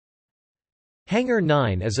Hangar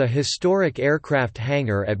 9 is a historic aircraft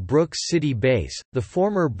hangar at Brooks City Base, the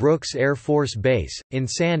former Brooks Air Force Base, in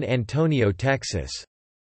San Antonio, Texas.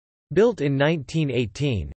 Built in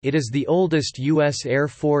 1918, it is the oldest U.S. Air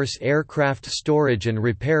Force aircraft storage and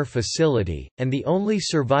repair facility, and the only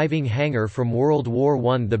surviving hangar from World War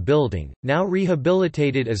I. The building, now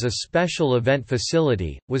rehabilitated as a special event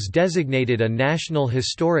facility, was designated a National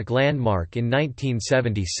Historic Landmark in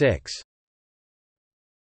 1976.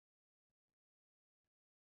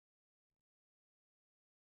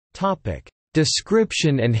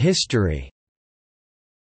 Description and history.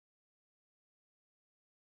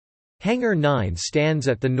 Hangar 9 stands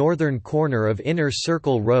at the northern corner of Inner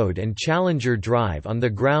Circle Road and Challenger Drive on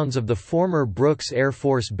the grounds of the former Brooks Air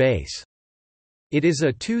Force Base. It is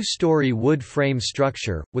a two-story wood frame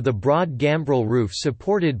structure, with a broad gambrel roof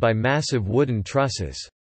supported by massive wooden trusses.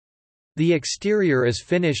 The exterior is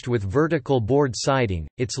finished with vertical board siding,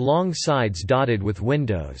 its long sides dotted with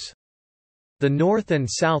windows. The north and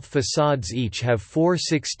south facades each have four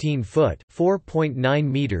 16-foot (4.9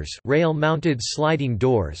 meters) rail-mounted sliding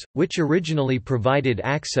doors, which originally provided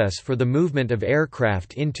access for the movement of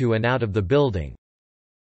aircraft into and out of the building.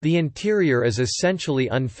 The interior is essentially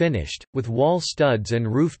unfinished, with wall studs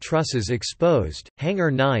and roof trusses exposed.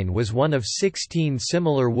 Hangar 9 was one of 16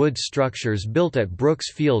 similar wood structures built at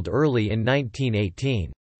Brooks Field early in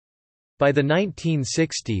 1918. By the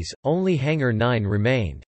 1960s, only Hangar 9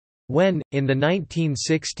 remained. When, in the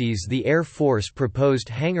 1960s, the Air Force proposed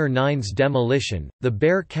Hangar 9's demolition, the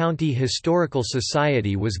Bexar County Historical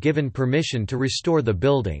Society was given permission to restore the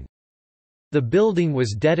building. The building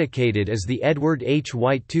was dedicated as the Edward H.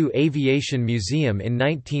 White II Aviation Museum in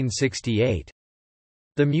 1968.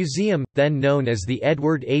 The museum, then known as the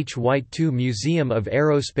Edward H. White II Museum of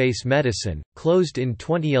Aerospace Medicine, closed in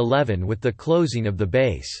 2011 with the closing of the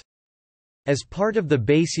base. As part of the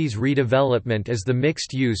base's redevelopment as the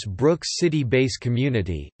mixed-use Brooks City Base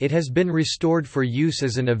community, it has been restored for use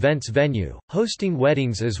as an events venue, hosting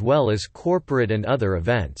weddings as well as corporate and other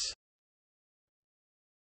events.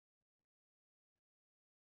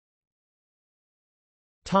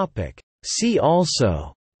 See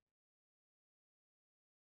also: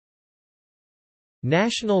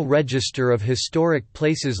 National Register of Historic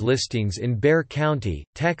Places listings in Bexar County,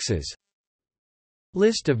 Texas.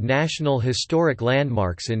 List of National Historic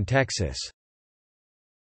Landmarks in Texas.